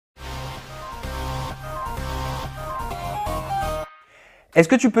Est-ce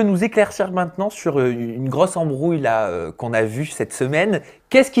que tu peux nous éclaircir maintenant sur une grosse embrouille là qu'on a vue cette semaine?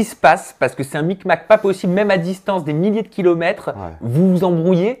 Qu'est-ce qui se passe? Parce que c'est un micmac pas possible, même à distance des milliers de kilomètres, Ouais. vous vous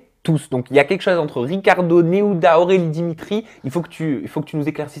embrouillez tous. Donc il y a quelque chose entre Ricardo, Nehuda, Aurélie, Dimitri. Il faut que tu nous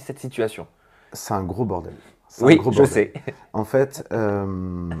éclaircisses cette situation. C'est un gros bordel. C'est un Oui, gros je bordel. sais. En fait,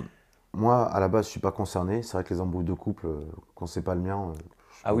 moi, à la base, je suis pas concerné. C'est vrai que les embrouilles de couple, quand c'est pas le mien,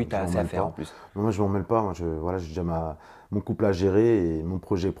 Ah oui, je t'as m'en assez à mêle faire en pas. plus. Moi, je m'en mêle pas. Moi, voilà, j'ai déjà mon couple à gérer et mon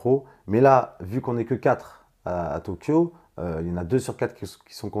projet pro. Mais là, vu qu'on est que 4 à Tokyo, il y en a 2 sur 4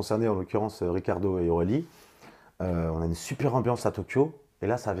 qui sont concernés, en l'occurrence Ricardo et Aurélie. On a une super ambiance à Tokyo. Et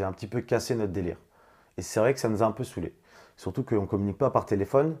là, ça vient un petit peu casser notre délire. Et c'est vrai que ça nous a un peu saoulés. Surtout qu'on ne communique pas par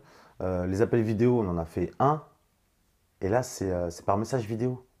téléphone. Les appels vidéo, on en a fait un. Et là, c'est par message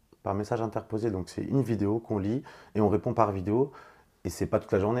vidéo, par message interposé. Donc, c'est une vidéo qu'on lit et on répond par vidéo. Et c'est pas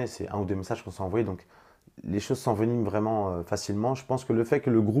toute la journée, c'est un ou deux messages qu'on s'est envoyés. Donc, les choses s'enveniment vraiment facilement. Je pense que le fait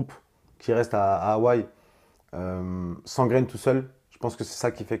que le groupe qui reste à Hawaï s'engraine tout seul, je pense que c'est ça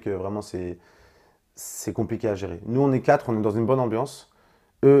qui fait que vraiment c'est compliqué à gérer. Nous, on est 4, on est dans une bonne ambiance.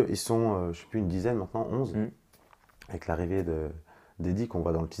 Eux, ils sont, je sais plus, une dizaine maintenant, 11, Mm. avec l'arrivée d'Eddie qu'on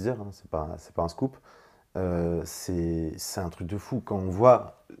voit dans le teaser, hein, c'est pas un scoop. C'est un truc de fou. Quand on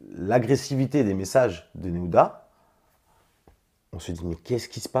voit l'agressivité des messages de Nehuda, on se dit, mais qu'est-ce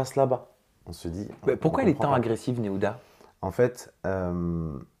qui se passe là-bas? On se dit, Mais on pourquoi elle est comprend tant pas. agressive, Nehuda? En fait,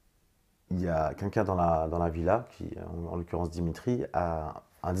 il y a quelqu'un dans la villa, qui, en l'occurrence Dimitri, a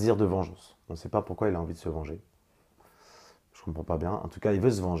un désir de vengeance. On ne sait pas pourquoi il a envie de se venger. Je comprends pas bien. En tout cas, il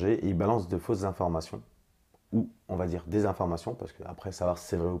veut se venger et il balance de fausses informations, ou on va dire des informations, parce qu'après, savoir si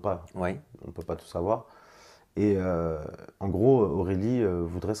c'est vrai ou pas, Oui. on ne peut pas tout savoir. Et en gros, Aurélie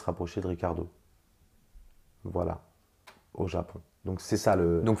voudrait se rapprocher de Ricardo. Voilà, au Japon. Donc c'est ça,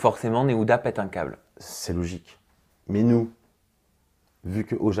 Donc forcément, Nehuda pète un câble. c'est logique. Mais nous, vu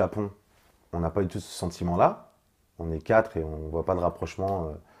qu'au Japon, on n'a pas du tout ce sentiment-là, on est 4 et on ne voit pas de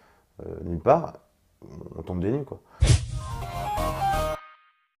rapprochement nulle part, on tombe des nues, quoi.